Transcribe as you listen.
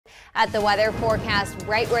at the weather forecast,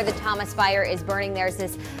 right where the Thomas fire is burning, there's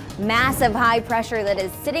this massive high pressure that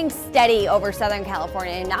is sitting steady over Southern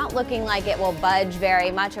California and not looking like it will budge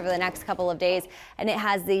very much over the next couple of days. And it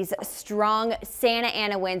has these strong Santa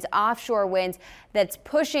Ana winds, offshore winds, that's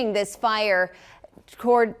pushing this fire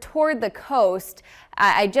toward the coast.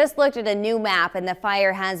 I just looked at a new map and the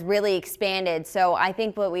fire has really expanded. So I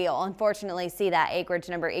think what we'll unfortunately see that acreage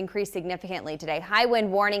number increase significantly today. High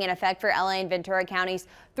wind warning in effect for LA and Ventura counties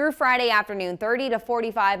through Friday afternoon, 30 to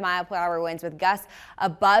 45 mile per hour winds with gusts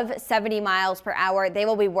above 70 miles per hour. They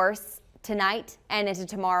will be worse tonight and into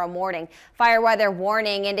tomorrow morning. Fire weather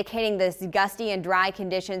warning indicating this gusty and dry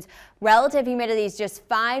conditions. Relative humidity is just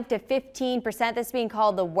 5 to 15%. This being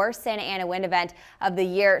called the worst Santa Ana wind event of the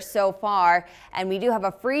year so far. And we do have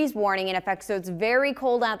a freeze warning in effect, so it's very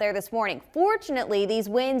cold out there this morning. Fortunately, these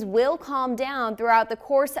winds will calm down throughout the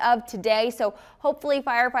course of today, so hopefully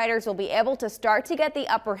firefighters will be able to start to get the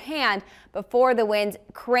upper hand before the winds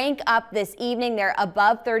crank up this evening. They're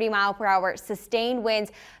above 30 mile per hour sustained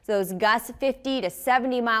winds. Those gusts 50 to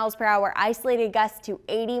 70 miles per hour, isolated gusts to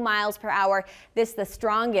 80 miles per hour. This is the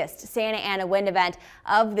strongest Santa Ana wind event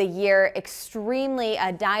of the year. Extremely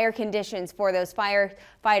dire conditions for those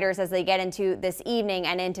firefighters as they get into this evening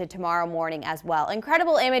and into tomorrow morning as well.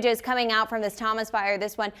 Incredible images coming out from this Thomas fire.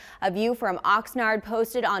 This one, a view from Oxnard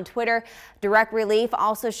posted on Twitter. Direct relief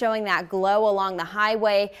also showing that glow along the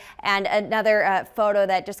highway, and another photo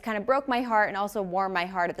that just kind of broke my heart and also warmed my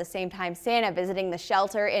heart at the same time. Santa visiting the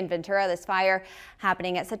shelter in Ventura. This fire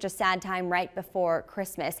happening at such a sad time right before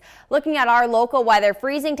Christmas. Looking at our local weather,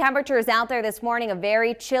 freezing temperatures out there this morning, a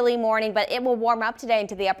very chilly morning, but it will warm up today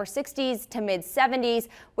into the upper 60s to mid 70s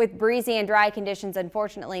with breezy and dry conditions.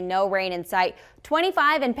 Unfortunately, no rain in sight.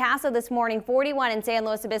 25 in Paso this morning, 41 in San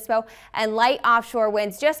Luis Obispo, and light offshore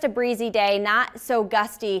winds. Just a breezy day, not so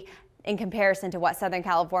gusty in comparison to what Southern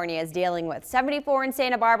California is dealing with. 74 in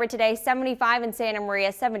Santa Barbara today, 75 in Santa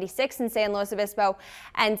Maria, 76 in San Luis Obispo,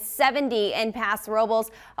 and 70 in Paso Robles.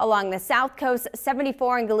 Along the south coast,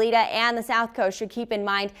 74 in Goleta and the south coast. Should keep in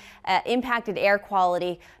mind impacted air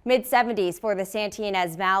quality. Mid 70s for the Santa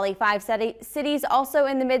Ynez Valley. 5 cities also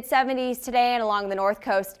in the mid 70s today, and along the north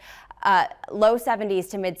coast, low 70s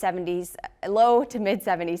to mid 70s, low to mid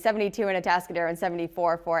 70s, 72 in Atascadero and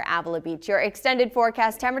 74 for Avila Beach. Your extended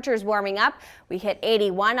forecast temperatures warming up. We hit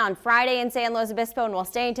 81 on Friday in San Luis Obispo, and we'll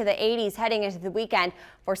stay into the 80s heading into the weekend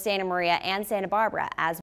for Santa Maria and Santa Barbara as